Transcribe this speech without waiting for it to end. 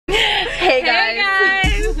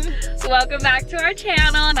welcome back to our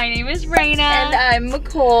channel. My name is Raina. And I'm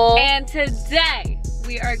Micole. And today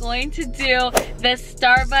we are going to do the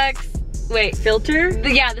Starbucks, filter?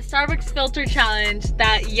 Yeah, the Starbucks filter challenge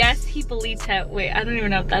that Yes Hippolyta, I don't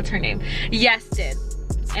even know if that's her name. Yes did.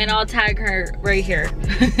 And I'll tag her right here.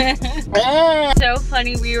 So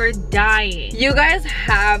funny, we were dying. You guys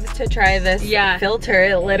have to try this filter.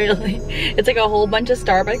 It's like a whole bunch of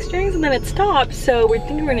Starbucks drinks and then it stops. So we're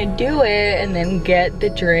thinking we're gonna do it and then get the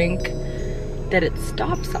drink that it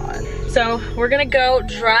stops on. So we're gonna go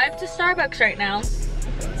drive to Starbucks right now.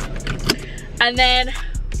 And then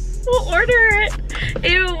we'll order it.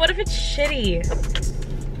 Ew, what if it's shitty?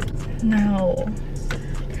 No.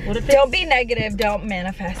 What if Don't be negative, don't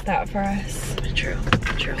manifest that for us. True.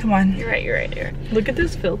 Come on. You're right. Look at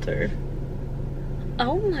this filter.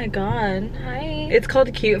 Oh my god, hi. It's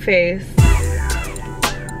called Cute Face.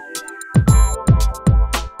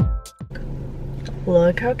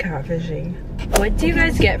 Look how catfishy. What do you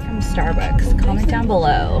guys get from Starbucks? Comment down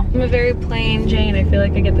below. I'm a very plain Jane. I feel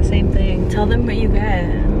like I get the same thing. Tell them what you get.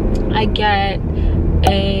 I get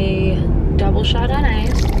a double shot on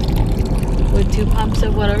ice with 2 pumps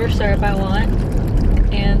of whatever syrup I want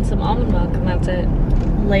and some almond milk, and that's it.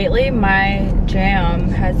 Lately, my jam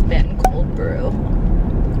has been cold brew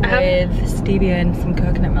with stevia and some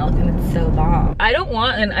coconut milk, and it's so bomb. I don't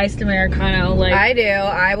want an iced Americano. Like I do.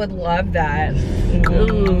 I would love that.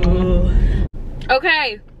 Ooh.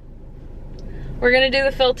 Okay. We're gonna do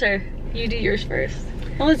the filter. You do yours first.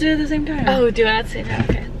 Well, let's do it at the same time. Oh, do it at the same time.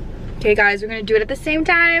 Okay. Okay, guys, we're gonna do it at the same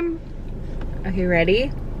time. Okay,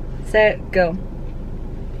 ready? Set, go.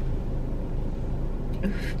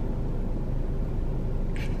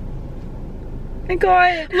 I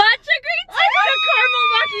got it. Matcha green tea! I got a caramel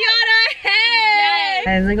macchiato. Hey!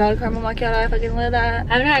 Yes. I got a caramel macchiato. I fucking love that.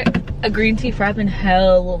 I haven't had a green tea frap in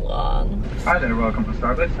hell long. Hi there, welcome to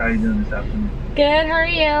Starbucks. How are you doing this afternoon? Good, how are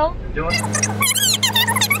you? Doing?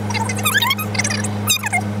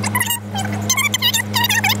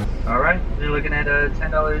 Alright, you're looking at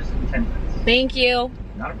 $10.10. Thank you.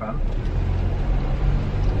 Not a problem.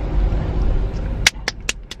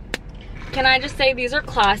 Can I just say these are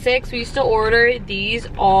classics? We used to order these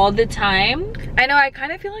all the time. I know, I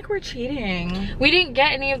kind of feel like we're cheating. We didn't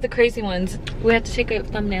get any of the crazy ones. We had to take a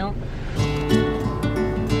thumbnail.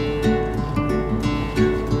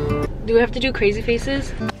 Do we have to do crazy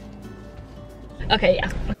faces? Okay,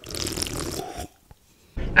 yeah.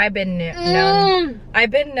 I've been known. I've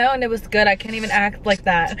been known it was good. I can't even act like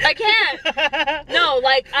that. I can't. No,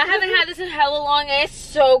 like I haven't had this in hella long and it's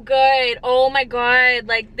so good. Oh my god,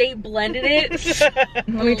 like they blended it.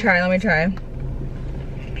 Let me try.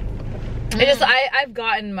 I've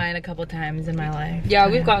gotten mine a couple times in my life. Yeah,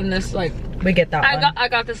 we've gotten this like we get that one. I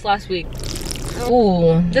got this last week.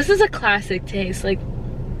 Ooh. This is a classic taste. Like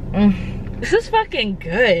this is fucking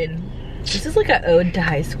good. This is like an ode to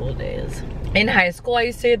high school days. In high school, I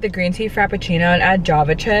used to get the green tea frappuccino and add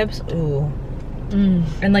Java chips. Ooh.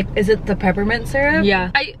 And like, is it the peppermint syrup?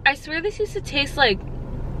 Yeah. I swear this used to taste like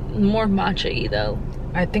more matcha-y though.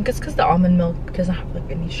 I think it's because the almond milk doesn't have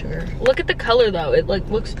like any sugar. Look at the color though. It like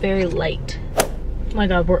looks very light. Oh my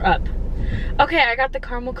god, we're up. Okay, I got the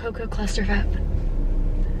caramel cocoa cluster frap.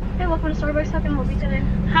 Hey, welcome to Starbucks. How can I help you today?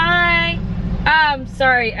 Hi.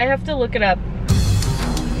 Sorry, I have to look it up.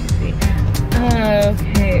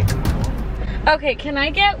 Okay. Okay, can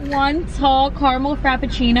I get one tall caramel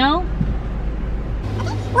frappuccino? With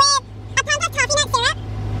a pound of toffee nut syrup.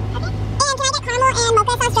 And can I get caramel and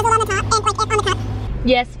mocha sauce drizzled on the top and like on the cup?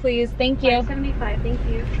 Yes, please. Thank you. $5.75. Thank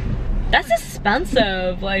you. That's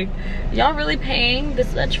expensive. Like, y'all really paying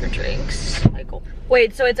this much for drinks? Michael.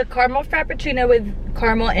 Wait, so it's a caramel frappuccino with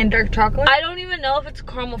caramel and dark chocolate? I don't even know if it's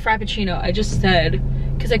caramel frappuccino. I just said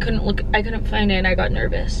because I couldn't find it and I got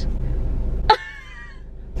nervous.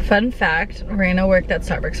 Fun fact, Raina worked at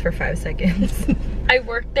Starbucks for 5 seconds. I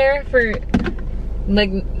worked there for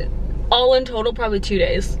like all in total probably 2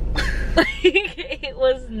 days. Like it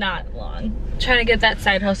was not long. Trying to get that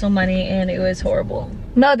side hustle money and it was horrible.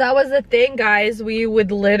 No, that was the thing, guys. We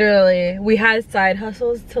had side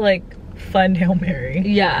hustles to like fund Hail Mary.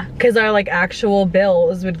 Yeah. Because our like actual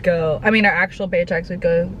bills would go, our actual paychecks would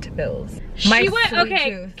go to bills.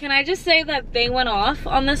 Okay, can I just say that they went off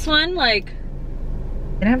on this one? Like,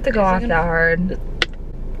 I didn't have to go off that hard.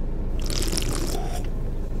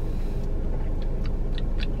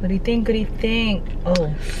 What do you think? What do you think?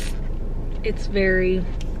 Oh. It's very...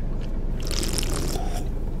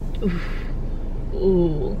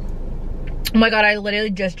 Ooh. Oh my god, I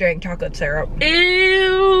literally just drank chocolate syrup.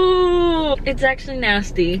 Ew! It's actually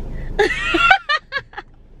nasty.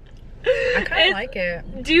 I kind of like it.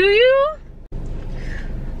 Do you?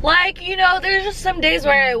 Like, you know, there's just some days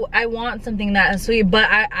where I want something that is sweet, but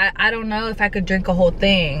I don't know if I could drink a whole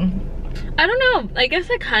thing. I don't know. I guess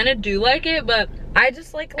I kind of do like it, but I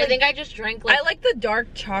just like I think I just drank like... I like the dark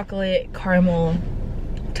chocolate caramel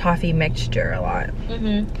toffee mixture a lot.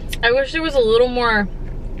 I wish there was a little more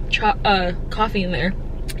coffee in there.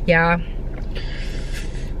 Yeah.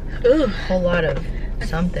 Ooh. A whole lot of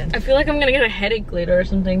something. I feel like I'm gonna get a headache later or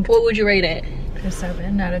something. What would you rate it? A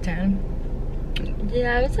 7 out of 10.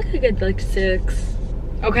 Yeah, it's like a good like 6.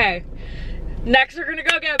 Okay. Next we're gonna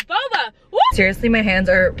go get boba. Woo! Seriously, my hands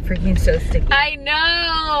are freaking so sticky. I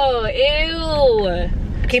know. Ew.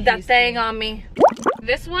 Keep that thing on me.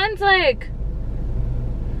 This one's like,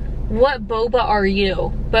 what boba are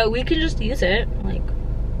you? But we can just use it. Like,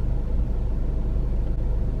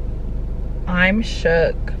 I'm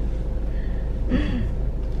shook.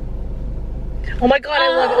 Oh my god, I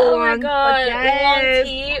love oolong. Oh my god,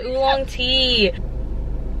 yes. oolong tea.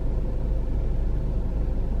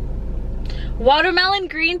 Watermelon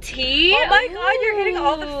green tea. Oh my god, you're hitting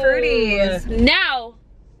all the fruities. Now,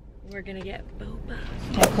 we're gonna get boba.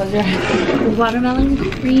 Okay, close your eyes. Watermelon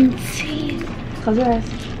green tea. Close your eyes.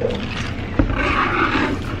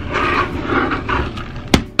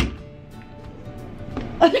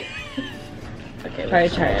 Okay,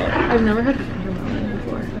 try it. I've never had watermelon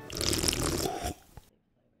before.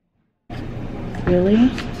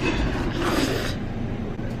 Really?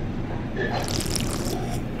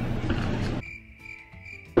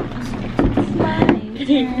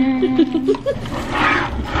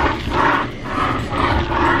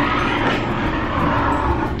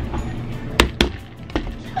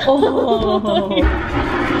 Oh.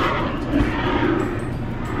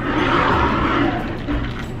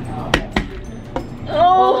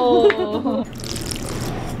 Oh.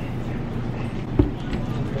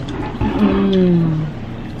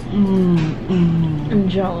 I'm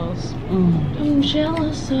jealous. I'm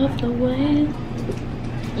jealous of the way.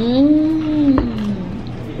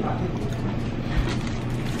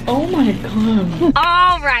 Oh my god.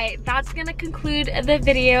 Alright, that's gonna conclude the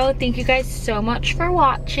video. Thank you guys so much for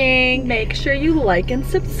watching. Make sure you like and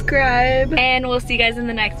subscribe. And we'll see you guys in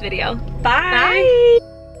the next video. Bye.